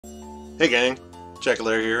Hey gang,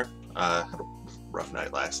 Jackalair here. Had a rough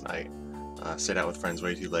night last night. Stayed out with friends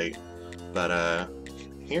way too late. But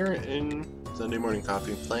here in Sunday Morning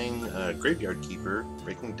Coffee, playing Graveyard Keeper,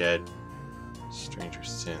 Breaking Dead, Stranger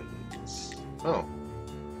Sins. Oh.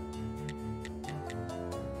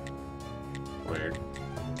 Weird.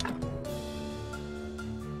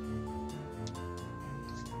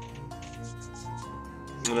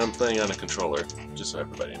 And I'm playing on a controller, just so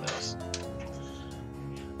everybody knows.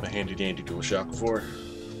 My handy dandy DualShock 4.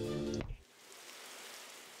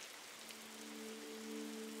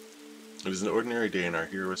 It was an ordinary day and our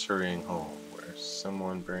hero was hurrying home, where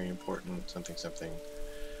someone very important, something.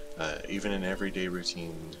 Even in everyday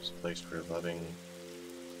routine, there's a place for loving.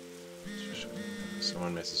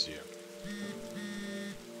 Someone misses you.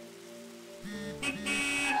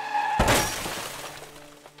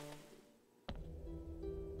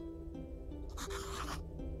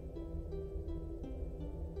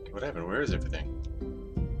 What happened? Where is everything?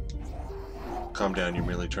 Calm down, you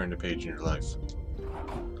merely turned a page in your life.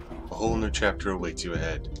 A whole new chapter awaits you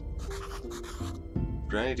ahead.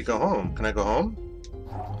 But I need to go home. Can I go home?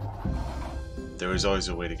 There is always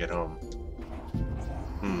a way to get home.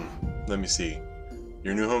 Let me see.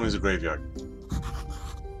 Your new home is a graveyard.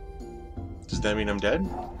 Does that mean I'm dead?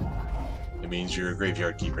 It means you're a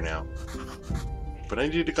graveyard keeper now. But I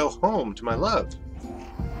need to go home to my love.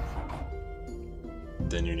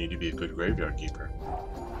 Then you need to be a good graveyard keeper.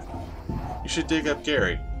 You should dig up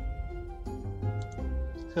Gary.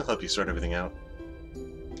 He'll help you sort everything out.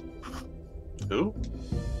 Who?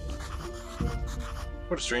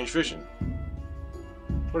 What a strange vision.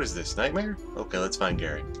 What is this, nightmare? Okay, let's find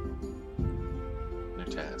Gary. New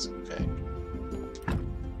task, okay.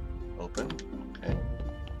 Open, okay.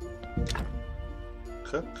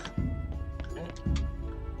 Cook, okay.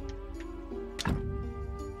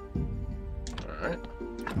 Alright.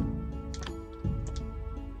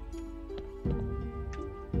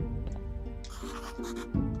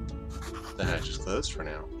 The hatch is closed for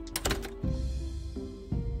now.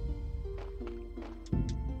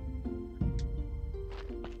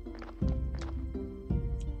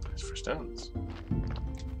 As for stones.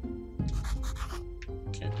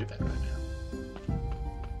 Can't do that right now.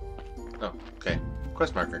 Oh, okay.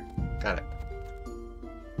 Quest marker. Got it.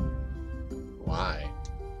 Why?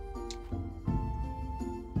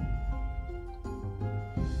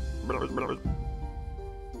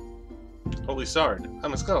 Holy Sard,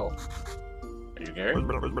 I'm a skull. Are you Gary?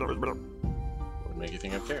 What would make you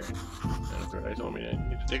think I'm Gary? I told me I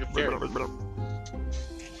need to take up Gary. Blah, blah,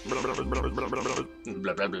 blah, blah, blah,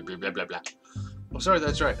 blah. Oh, sorry,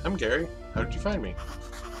 that's right. I'm Gary. How did you find me?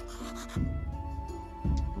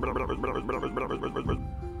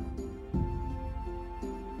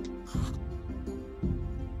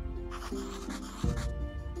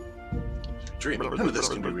 Dream. None of this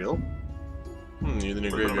can be real. You're the new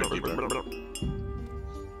graveyard keeper.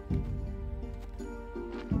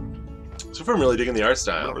 So far, I'm really digging the art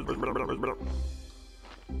style.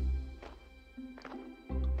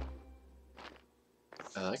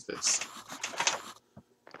 I like this.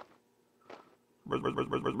 I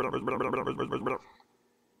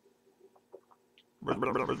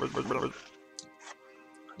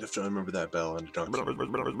definitely remember that bell and a donkey.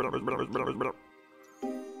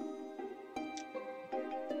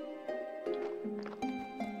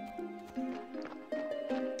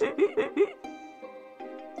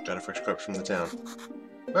 Got a fresh corpse from the town.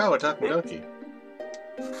 Wow, a talking donkey.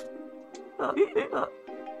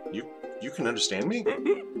 You can understand me?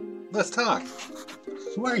 Let's talk.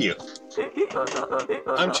 Who are you?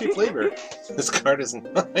 I'm cheap labor. This card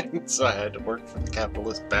isn't mine, so I had to work for the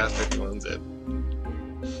capitalist bastard who owns it.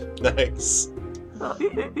 Nice. Well,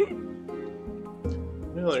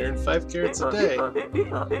 I earn 5 carats a day.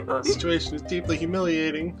 The situation is deeply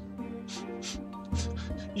humiliating.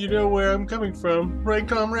 You know where I'm coming from, right,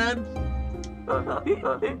 comrade?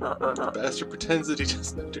 The bastard pretends that he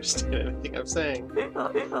doesn't understand anything I'm saying.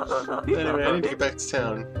 Anyway, I need to get back to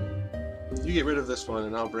town. You get rid of this one,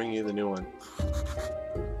 and I'll bring you the new one.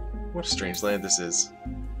 What a strange land this is.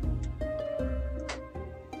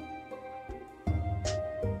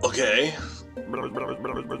 Okay. What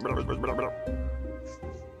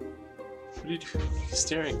are you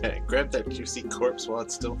staring at? Grab that juicy corpse while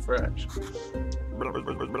it's still fresh.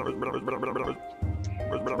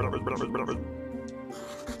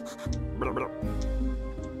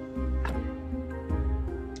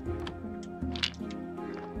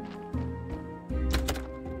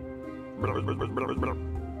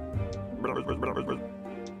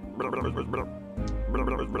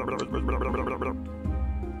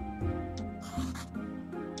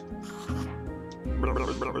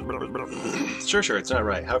 Sure, it's not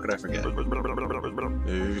right. How could I forget?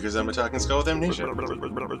 Because I'm a talking skull with amnesia.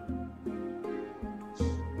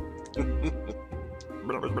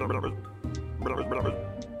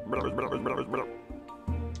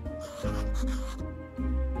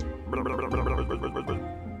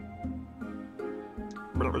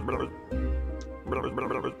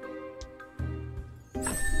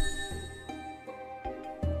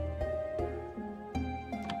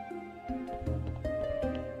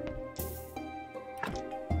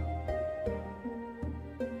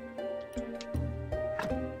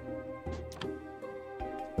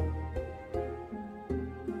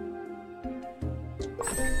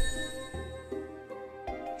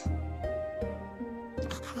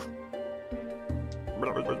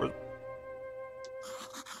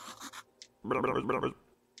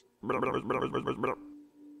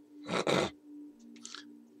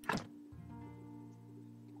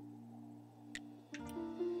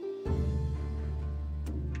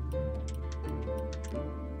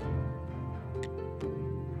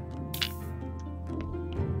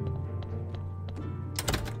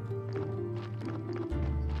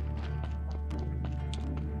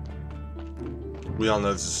 We all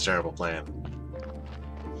know this is a terrible plan.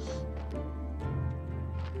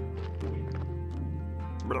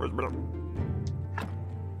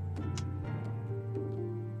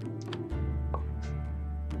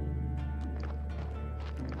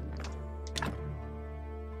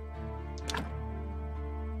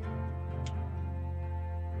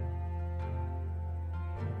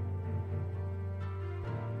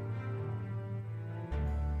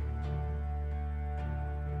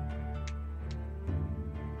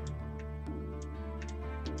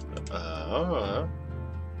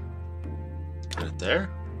 Put it there.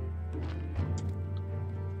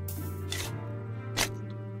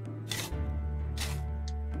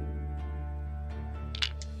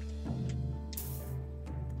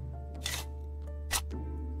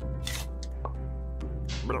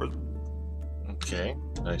 Okay,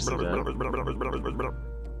 nicely done.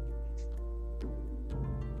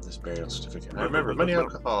 This burial certificate. I remember money,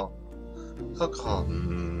 alcohol. Alcohol.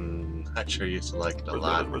 I sure used to like it a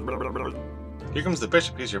lot. Here comes the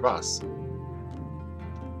bishop. He's your boss.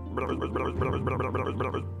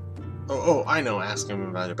 Oh, I know. Ask him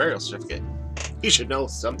about a burial certificate. He should know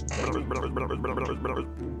something.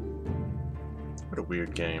 What a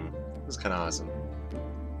weird game. This is kind of awesome.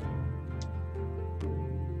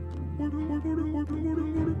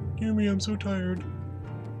 Hear me, I'm so tired.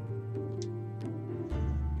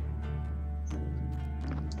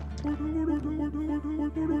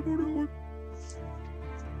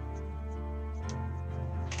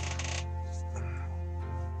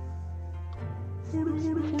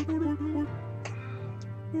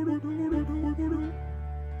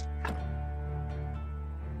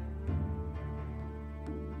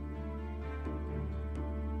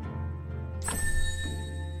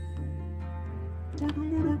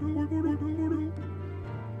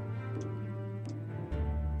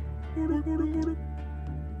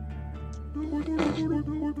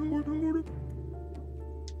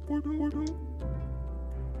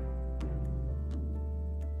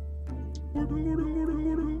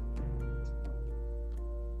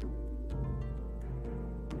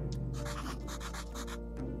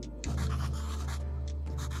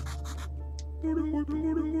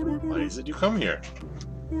 Why is it you come here?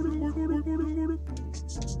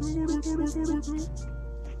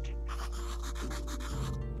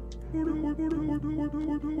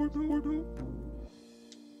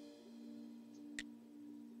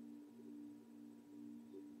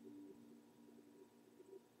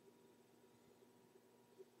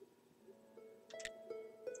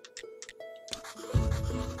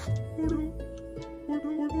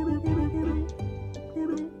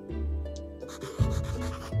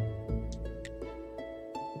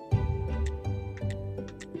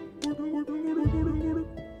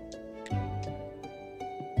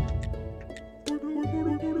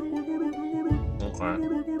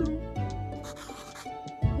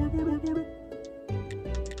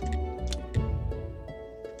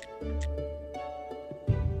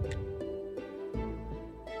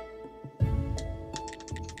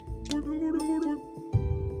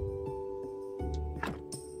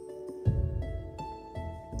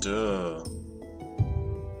 Duh.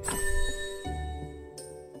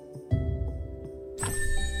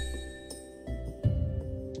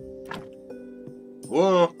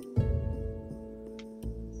 Whoa.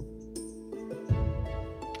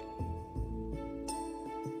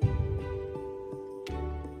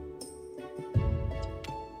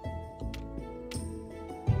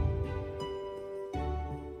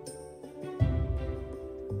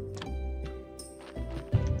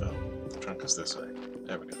 goes this way.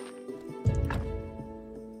 There we go.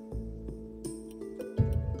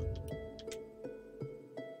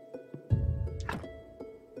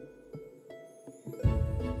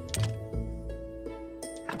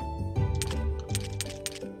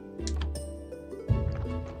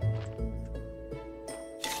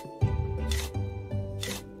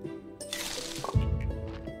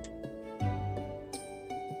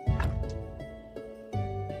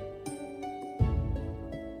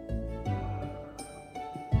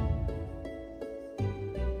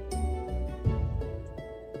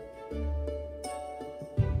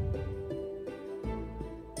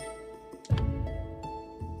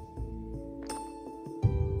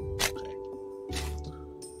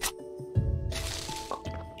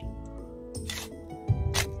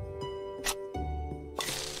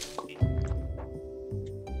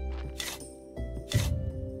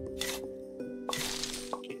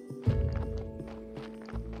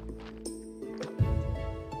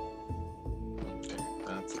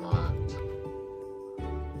 Locked.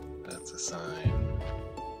 That's a sign.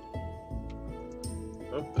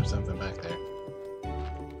 Oh, there's something back there.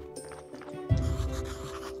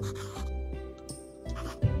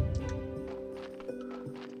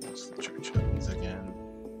 There's the church buttons again.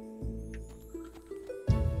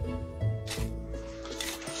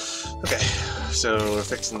 Okay, so we're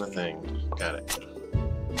fixing the thing. Got it.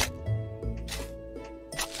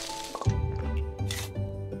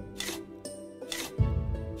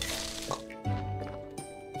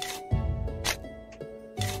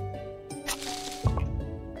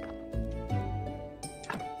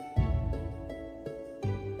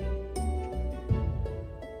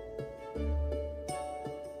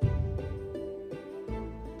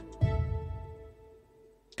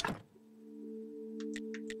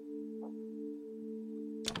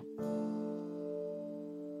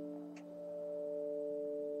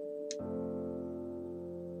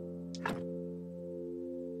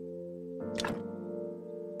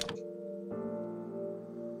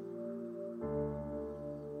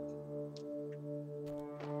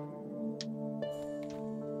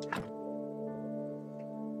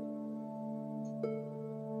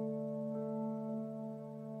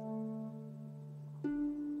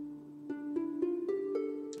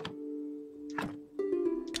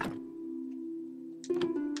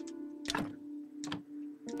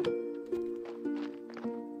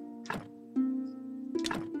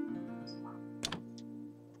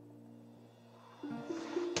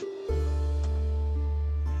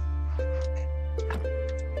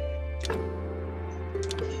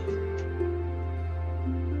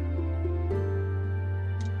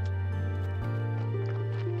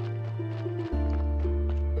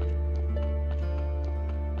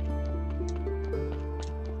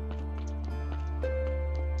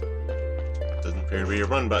 Doesn't appear to be a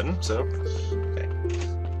run button, so okay.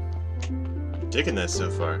 Digging this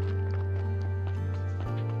so far.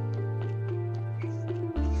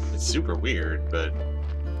 It's super weird, but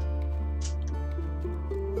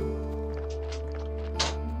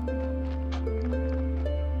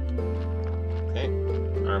okay.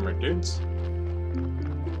 Armored dudes.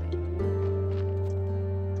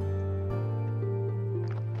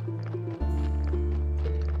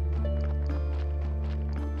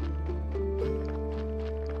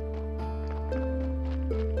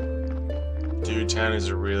 Dude, town is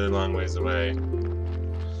a really long ways away.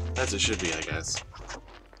 As it should be, I guess.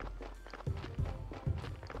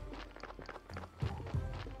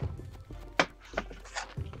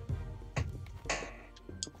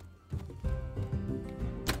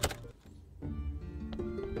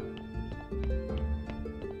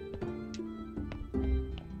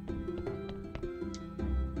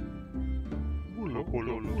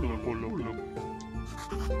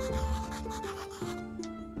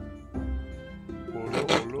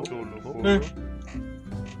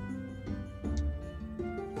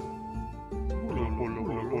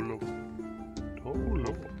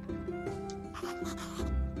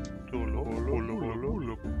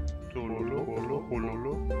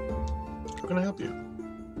 How can I help you?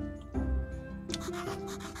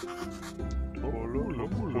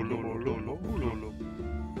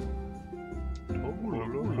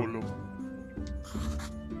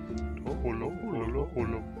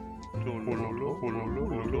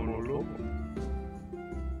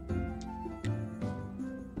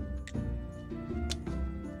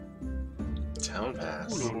 Town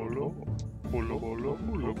pass.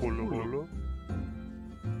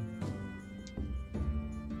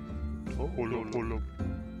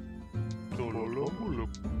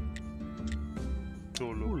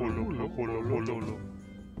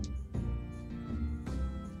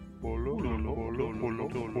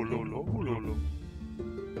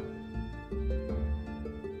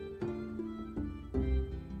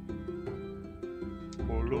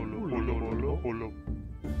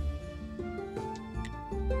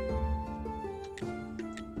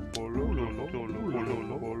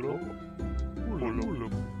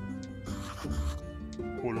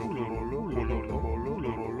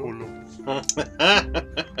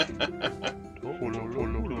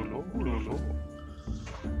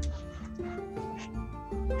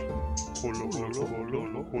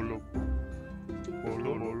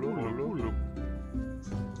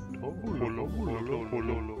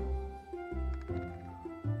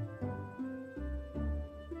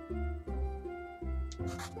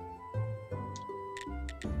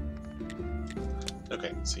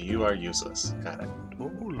 Okay, so you are useless. Got it.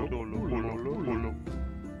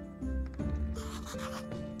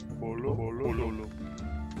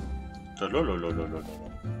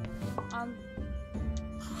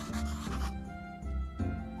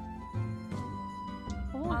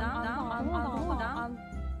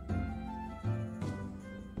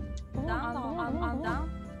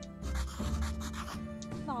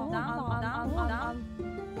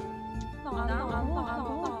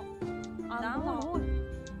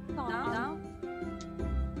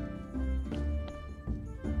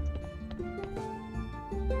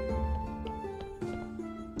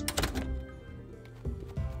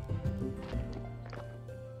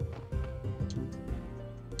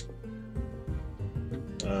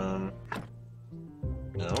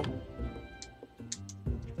 No.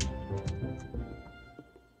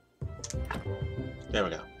 There we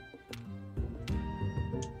go.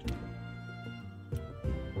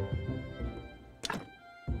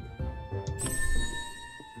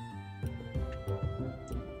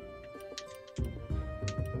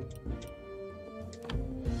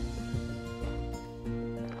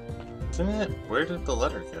 Where did the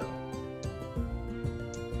letter go?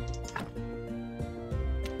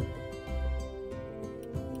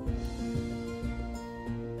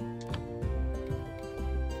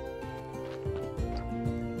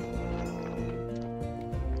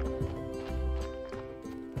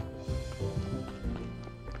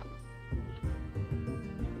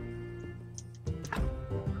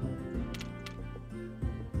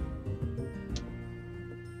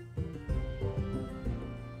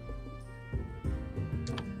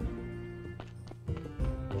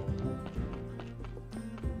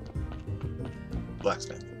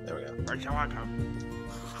 Blacksmith. There we go. Where shall I come?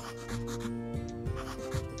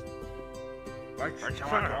 Where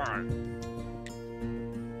shall I go?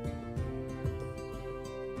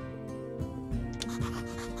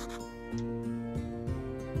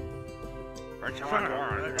 Where shall I go? Where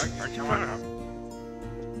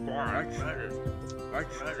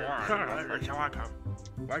shall I come?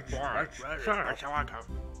 Where shall I come? Where shall I come?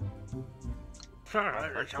 Where shall I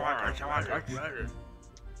go? Where shall I go? Where shall I go?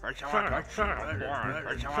 Where shall I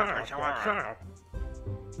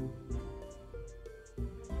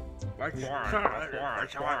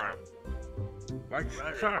go?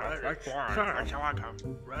 Where shall I go? Where shall I go?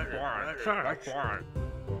 Where shall I come?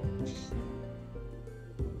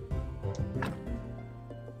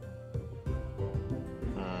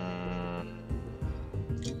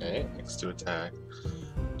 Okay, X to attack,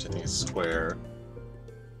 which I think is square.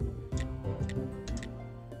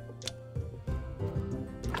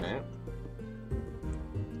 Okay.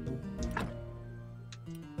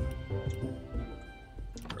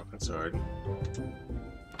 Broken sword.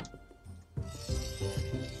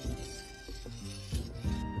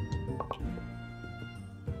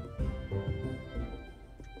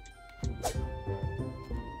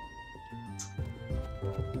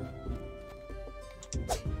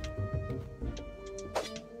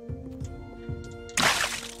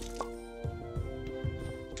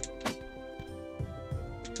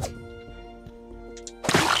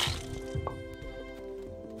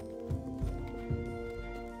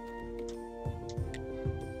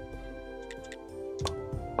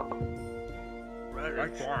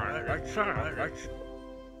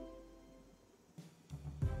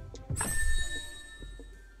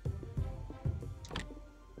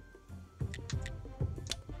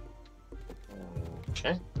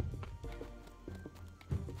 Okay.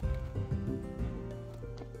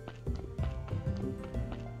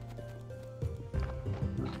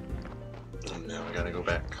 And now I gotta go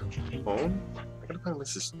back home. I gotta find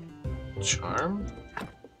Mrs. Charm.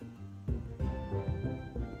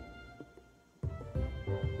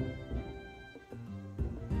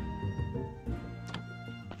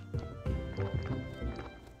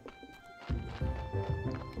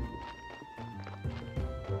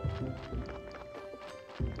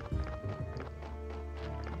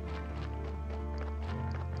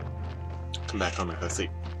 Come back home and go sleep.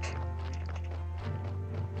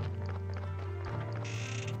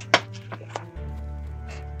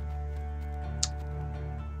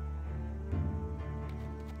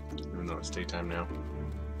 Even though it's daytime now.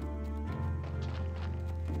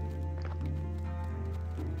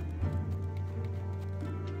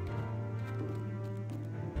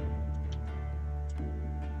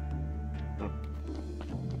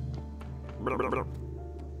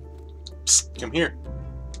 Psst, come here.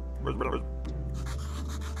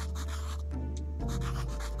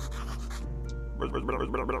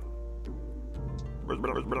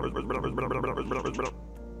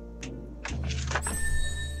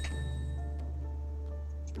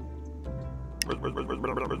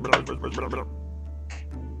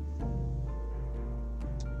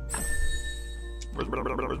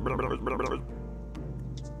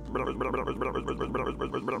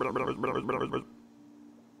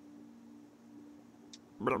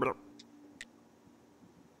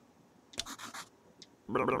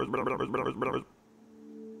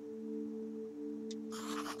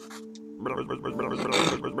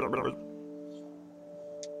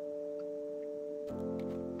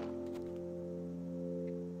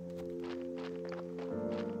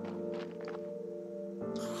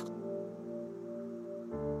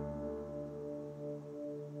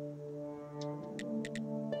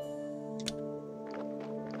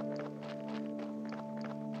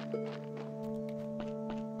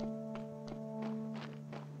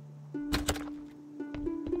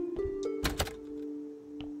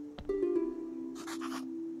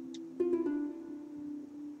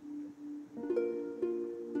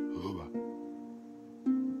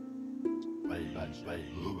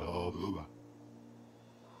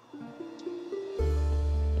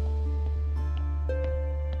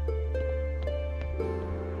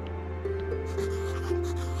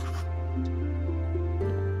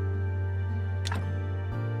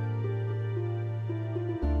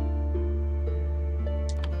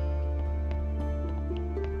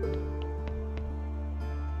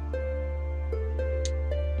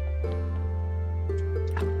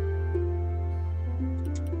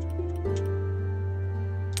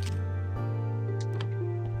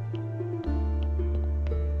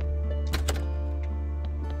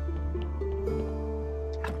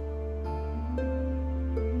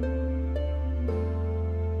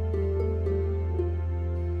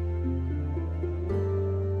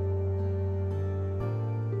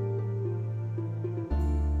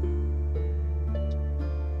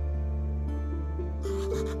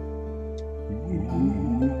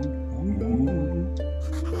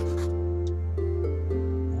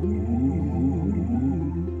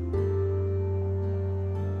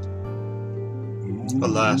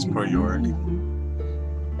 Alas, poor Yorick.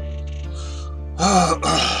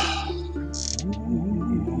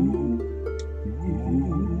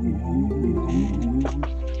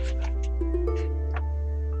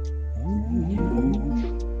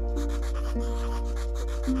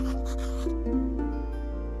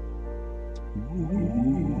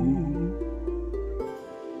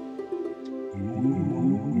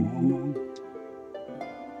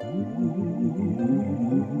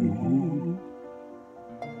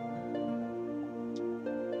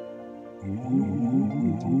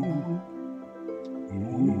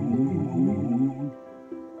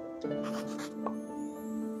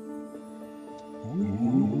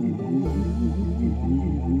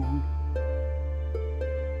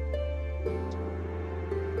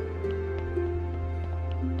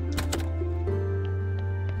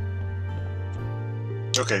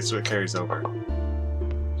 Okay, so it carries over.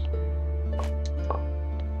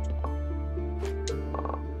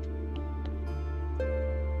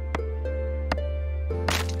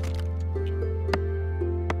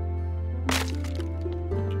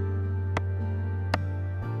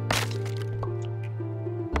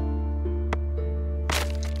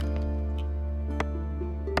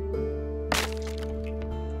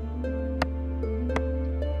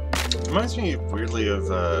 Reminds me weirdly of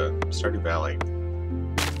Stardew Valley.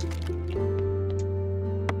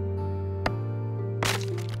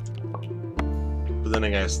 But then I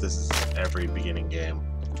guess this is every beginning game.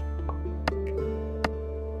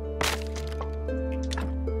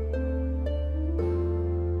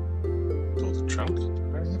 Build a trunk? I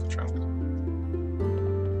already have a trunk.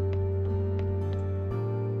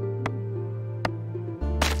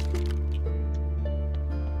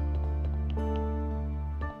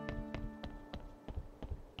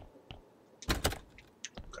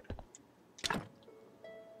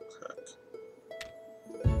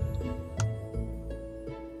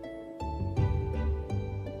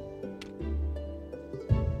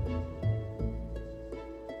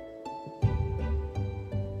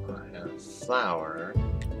 flour.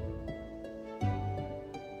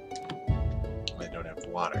 I don't have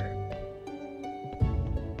water.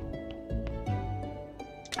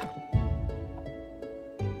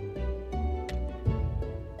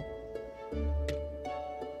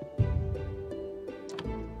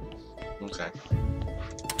 Okay.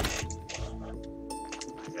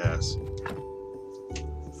 I guess.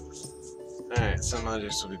 Alright, some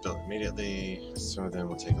objects will be built immediately. Some of them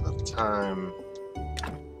will take a little time.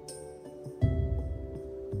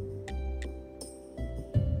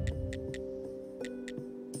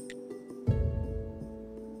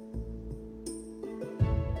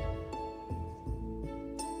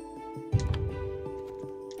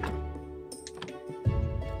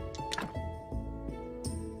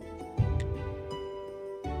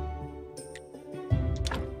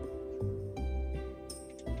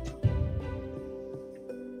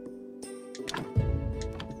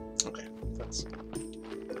 Okay, that's...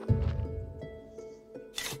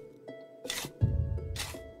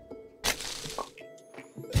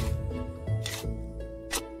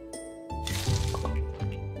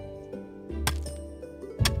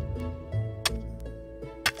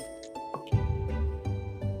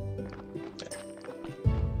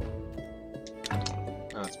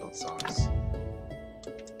 Now let's build songs.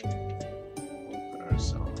 We'll put our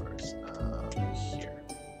songs here.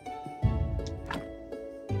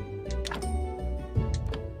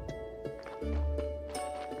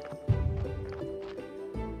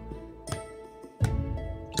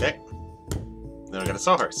 Okay. Now we got a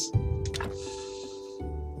sawhorse.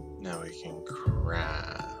 Now we can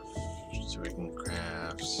craft. So we can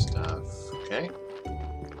craft stuff. Okay.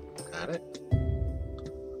 Got it.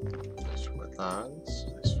 Nice for wood logs.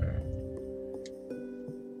 Nice for...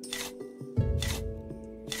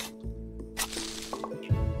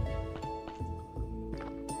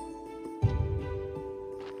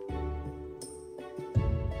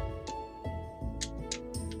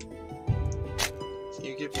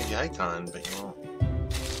 You give me the icon, but you won't.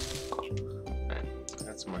 Alright, I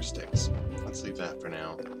got some more sticks. Let's leave that for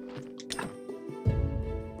now.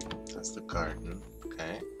 That's the garden.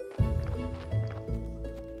 Okay.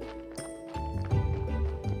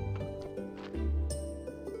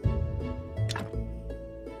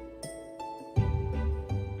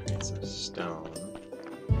 Need some stone.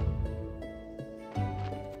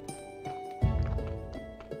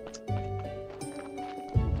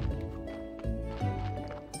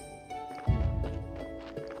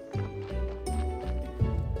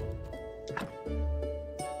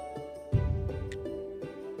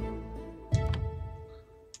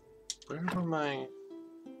 Where were my...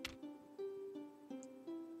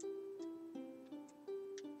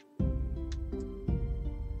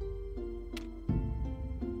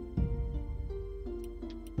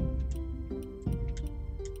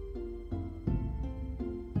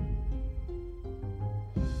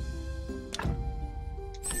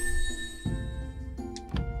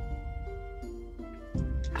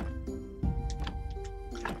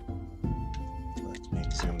 Let me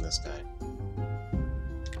zoom this guy.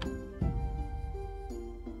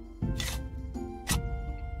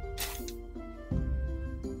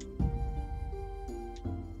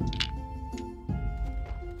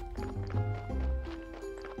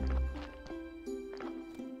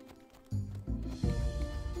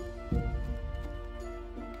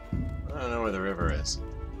 I don't know where the river is.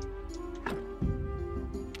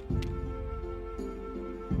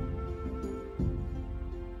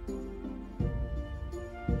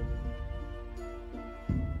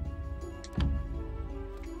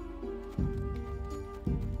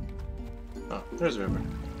 Oh, there's a river.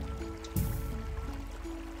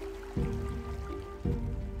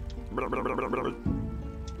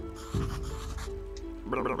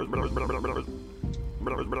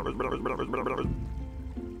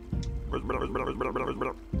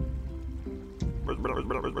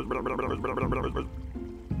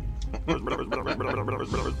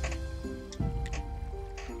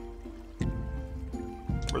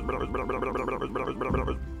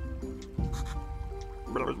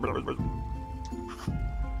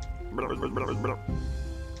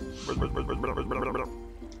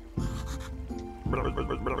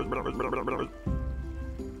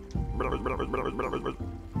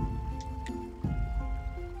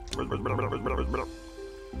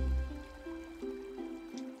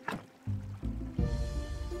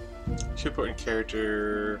 Too important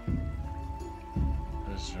character.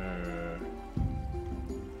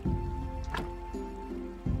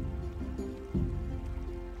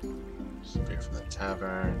 Spear from the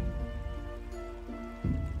tavern.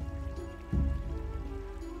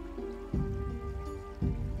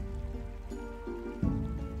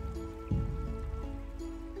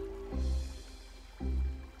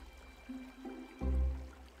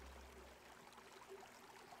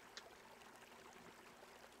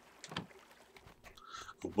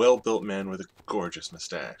 A well-built man with a gorgeous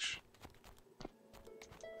mustache.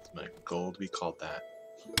 It's my goal to be called that.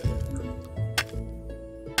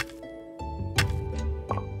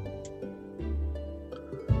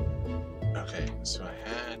 Okay, so I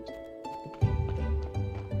had...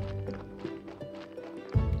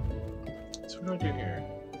 So what do I do here?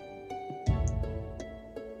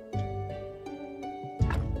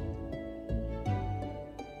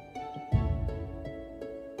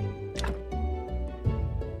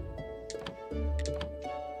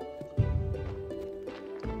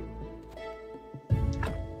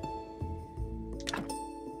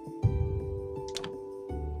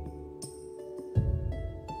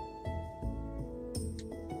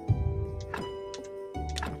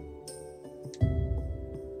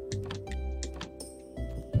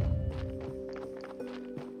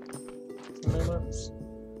 Minutes.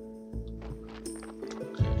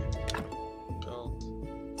 Okay. Build.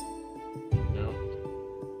 No.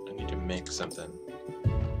 I need to make something.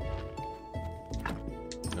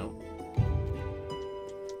 No.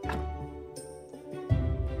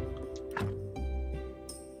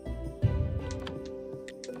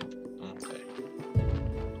 Okay.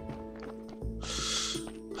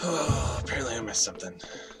 Oh, apparently I missed something.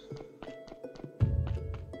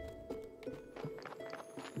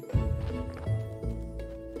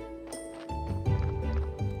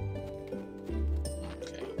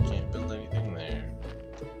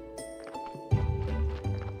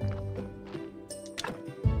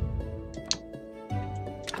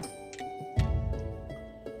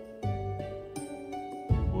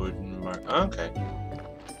 Okay.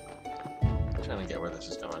 I'm trying to get where this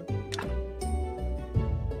is going.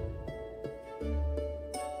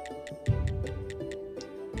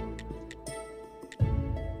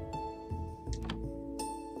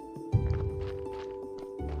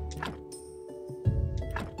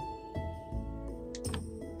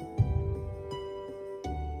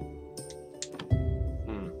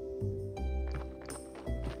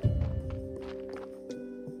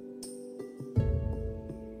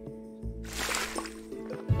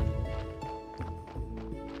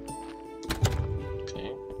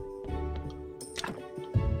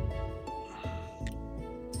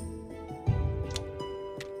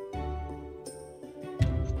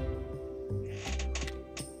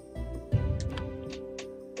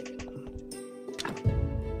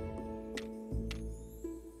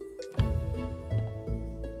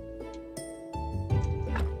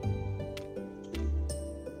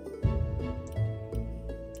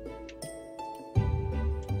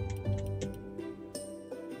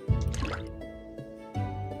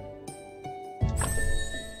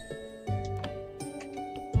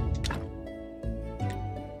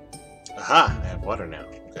 Aha! I have water now.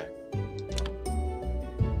 Okay.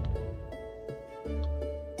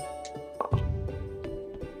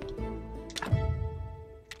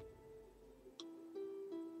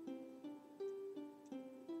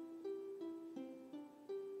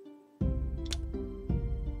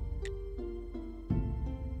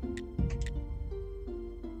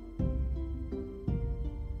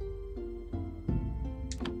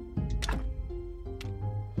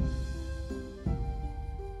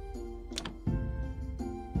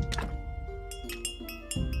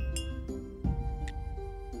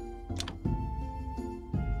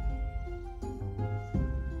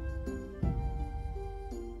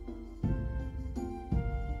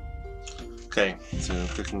 Okay, so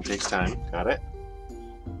cooking takes time. Got it.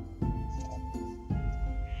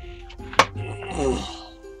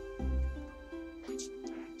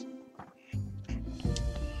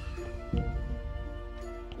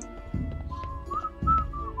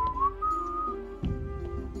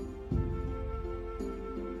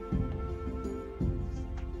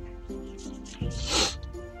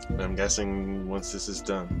 I'm guessing once this is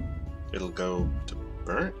done, it'll go to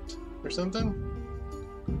burnt or something?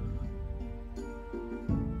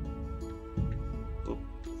 Boop.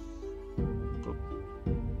 Boop.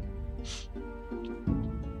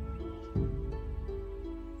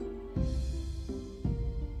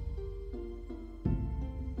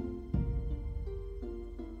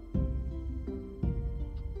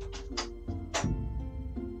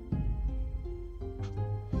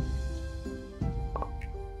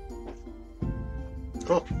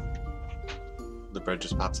 Cool. The bread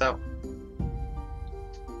just pops out.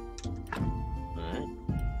 Alright.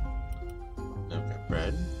 Now we've got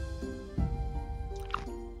bread.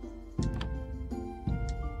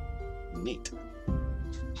 Neat.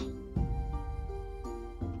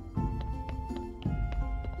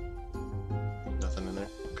 Nothing in there?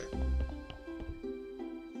 Okay.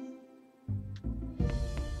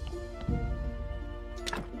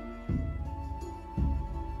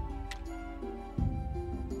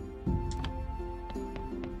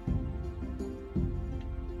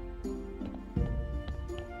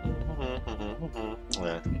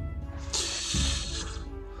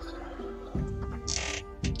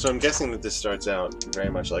 So I'm guessing that this starts out very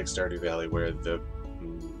much like Stardew Valley, where the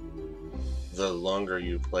longer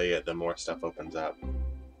you play it, the more stuff opens up.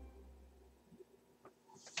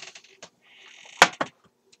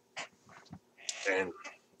 And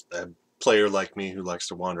a player like me who likes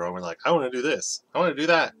to wander over, like, I want to do this, I want to do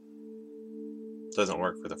that, doesn't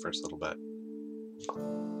work for the first little bit.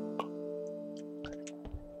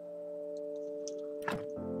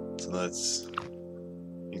 So let's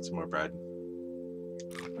eat some more bread.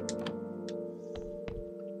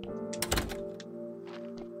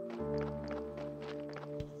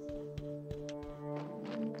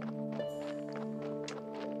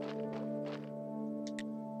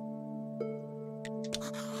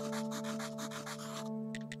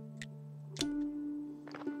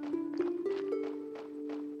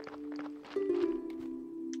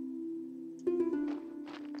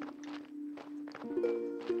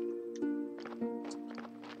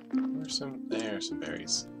 There's some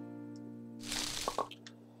berries.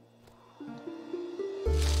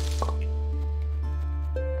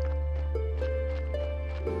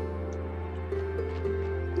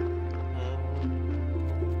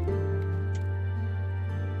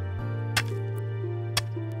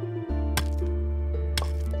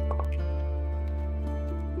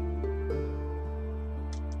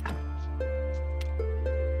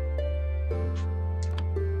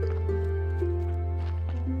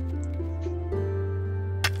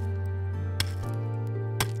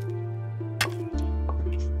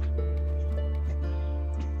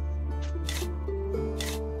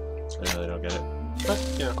 I really don't get it, but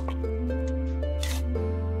you know.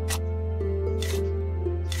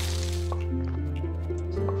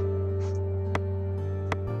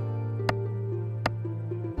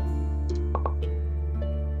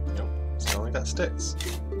 Nope, still only got sticks.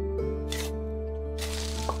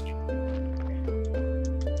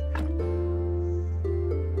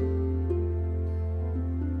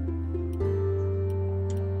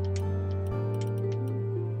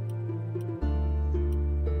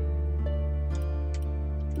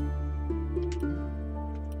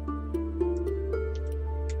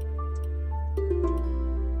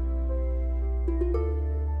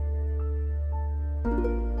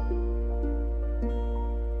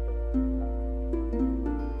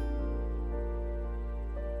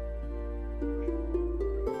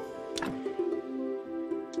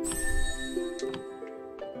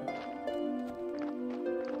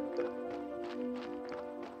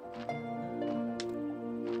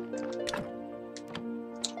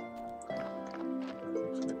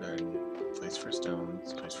 For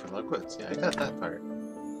stones, place for lugwoods. Yeah, I got that part.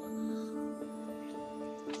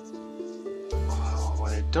 Oh,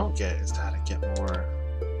 what I don't get is how to get more.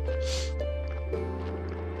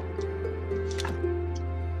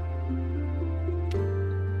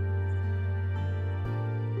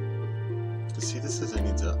 See, this is I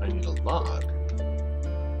need a log.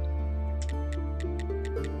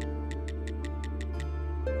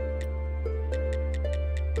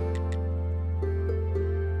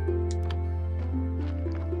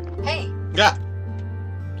 Yeah.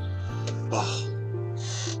 Oh.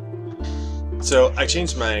 So I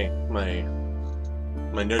changed my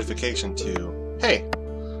notification to hey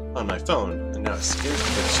on my phone, and now it scares the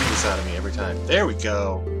bejesus out of me every time. There we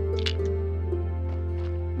go.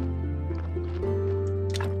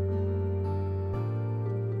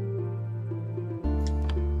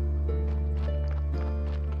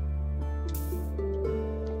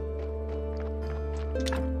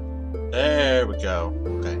 There we go.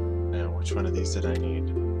 Okay. Which one of these did I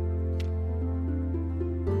need?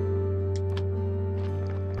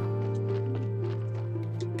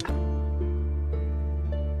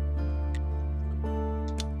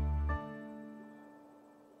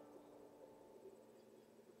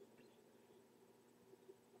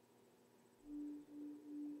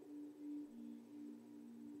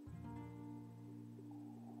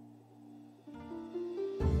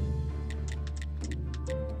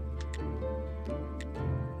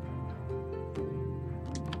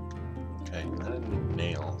 Okay, not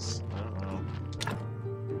nails. I don't know.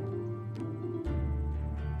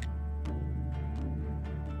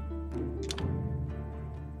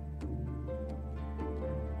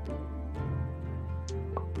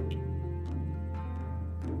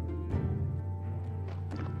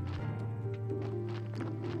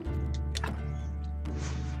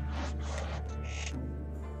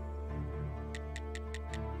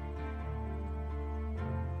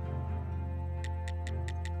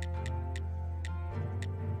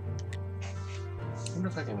 I wonder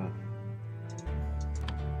if I can...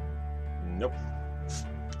 Nope.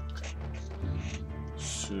 Okay.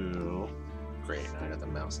 So... great. Now I got the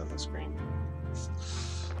mouse on the screen.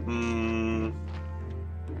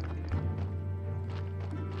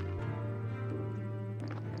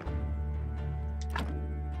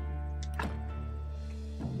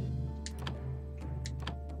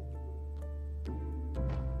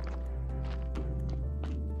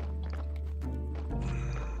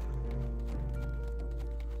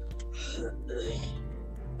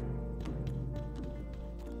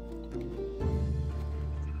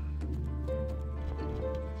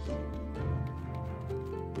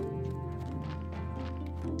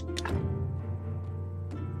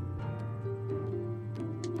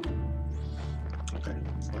 Okay,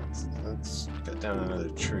 so let's get down another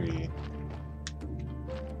tree.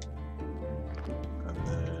 And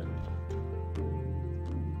then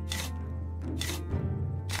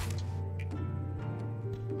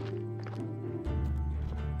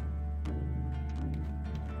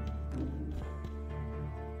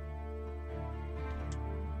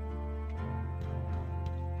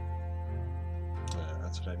yeah,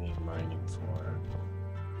 that's what I need mining for.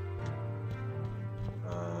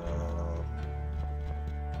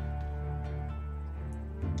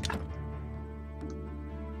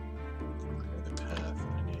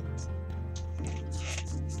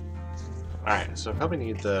 Alright, so I probably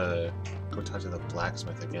need to go talk to the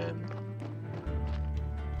blacksmith again.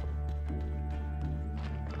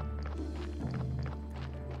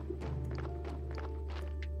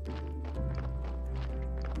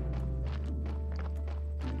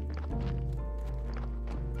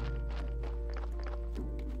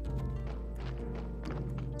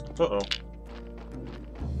 Uh-oh.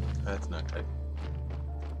 That's not good.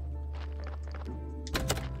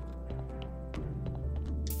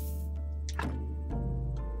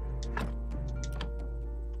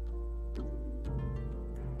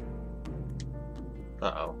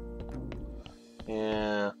 Uh-oh.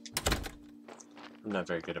 Yeah. I'm not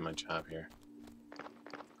very good at my job here.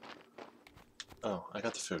 Oh, I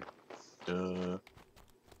got the food. Duh. You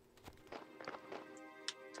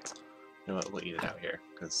know what, we'll eat it out here,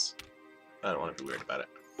 because I don't want to be weird about it.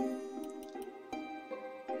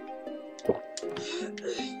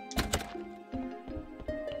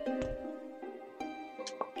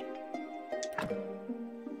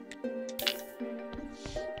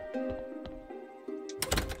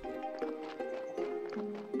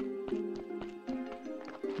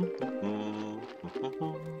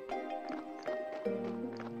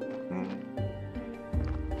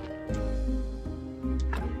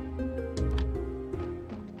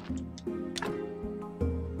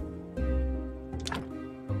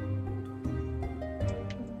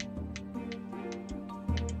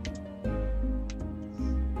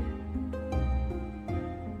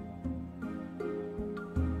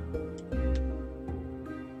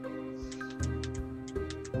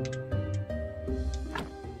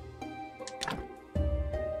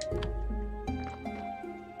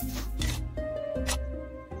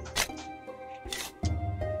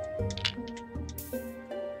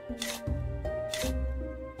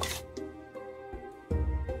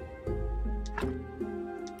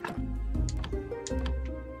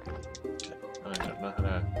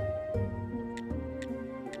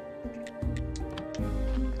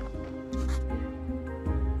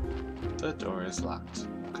 The door is locked.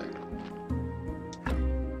 Okay.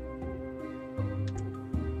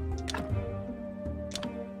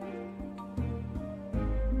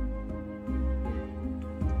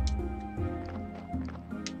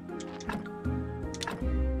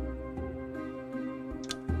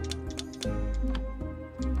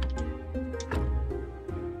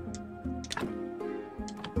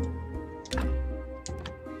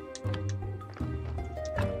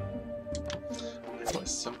 At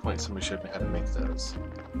some point somebody showed me how to make those.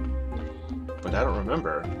 But I don't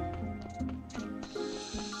remember.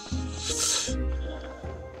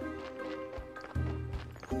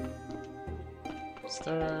 Is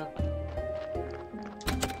there a...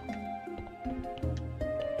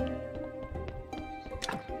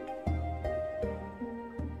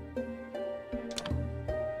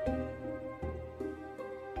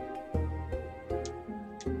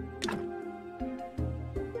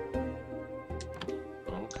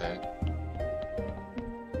 Okay.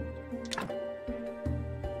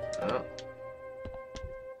 Oh.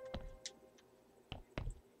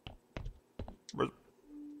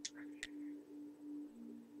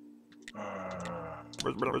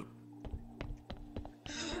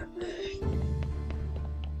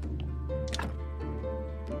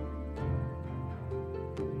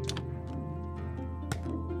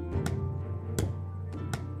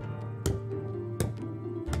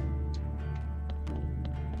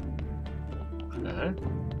 Okay.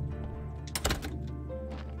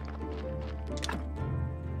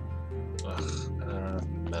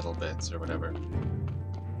 bits or whatever.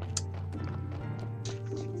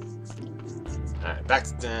 Alright, back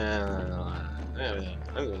to...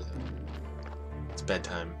 it's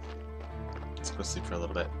bedtime. Let's go sleep for a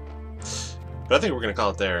little bit. But I think we're going to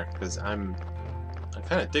call it there, because I'm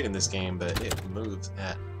kind of digging this game, but it moves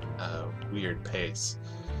at a weird pace.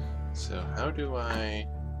 So how do I...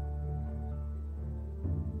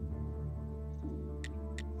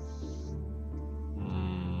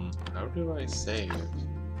 how do I save?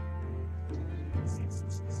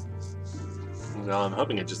 Well, I'm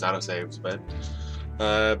hoping it just auto-saves, but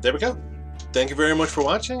there we go. Thank you very much for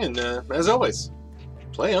watching, and as always,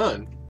 play on.